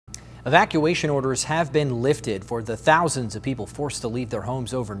Evacuation orders have been lifted for the thousands of people forced to leave their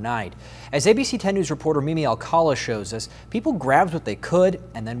homes overnight. As ABC 10 News reporter Mimi Alcala shows us, people grabbed what they could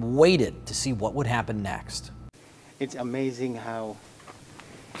and then waited to see what would happen next. It's amazing how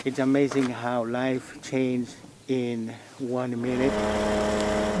life changed in 1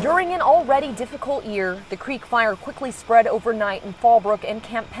 minute. During an already difficult year, the creek fire quickly spread overnight in Fallbrook and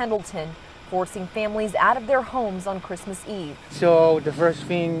Camp Pendleton, forcing families out of their homes on Christmas Eve. So the first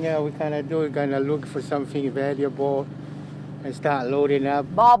thing we kind of do is kind of look for something valuable and start loading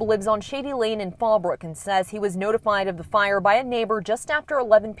up. Bob lives on Shady Lane in Fallbrook and says he was notified of the fire by a neighbor just after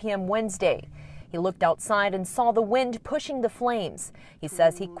 11 p.m. Wednesday. He looked outside and saw the wind pushing the flames. He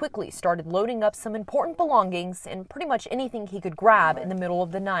says he quickly started loading up some important belongings and pretty much anything he could grab in the middle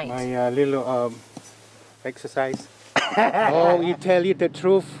of the night. My little exercise. Oh, you tell you the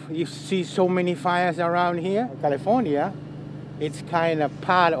truth, you see so many fires around here. California, it's kind of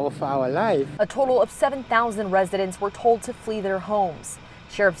part of our life. A total of 7,000 residents were told to flee their homes.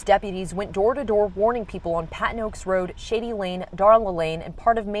 Sheriff's deputies went door to door warning people on Patton Oaks Road, Shady Lane, Darla Lane, and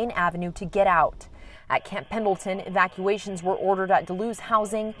part of Main Avenue to get out. At Camp Pendleton, evacuations were ordered at Duluth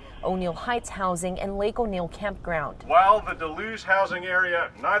Housing, O'Neill Heights Housing, and Lake O'Neill Campground. While the Duluth housing area,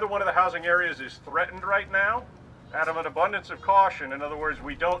 neither one of the housing areas is threatened right now, out of an abundance of caution. In other words,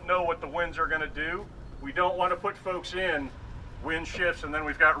 we don't know what the winds are going to do. We don't want to put folks in wind shifts, and then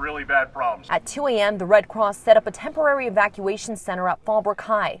we've got really bad problems. At 2 a.m., the Red Cross set up a temporary evacuation center at Fallbrook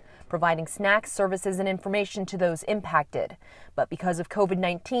High, providing snacks, services, and information to those impacted. But because of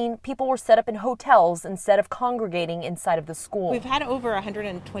COVID-19, people were set up in hotels instead of congregating inside of the school. We've had over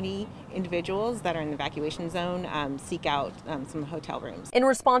 120 individuals that are in the evacuation zone seek out some hotel rooms. In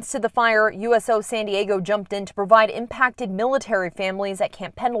response to the fire, USO San Diego jumped in to provide impacted military families at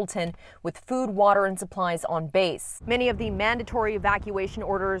Camp Pendleton with food, water, and supplies on base. Many of the mandatory evacuation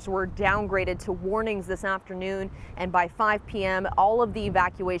orders were downgraded to warnings this afternoon, and by 5 p.m., all of the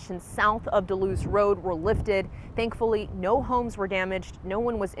evacuations south of Duluth Road were lifted. Thankfully, no homes were damaged, no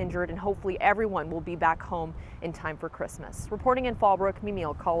one was injured, and hopefully everyone will be back home in time for Christmas. Reporting in Fallbrook, Mimi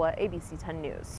Alcala, ABC 10 News.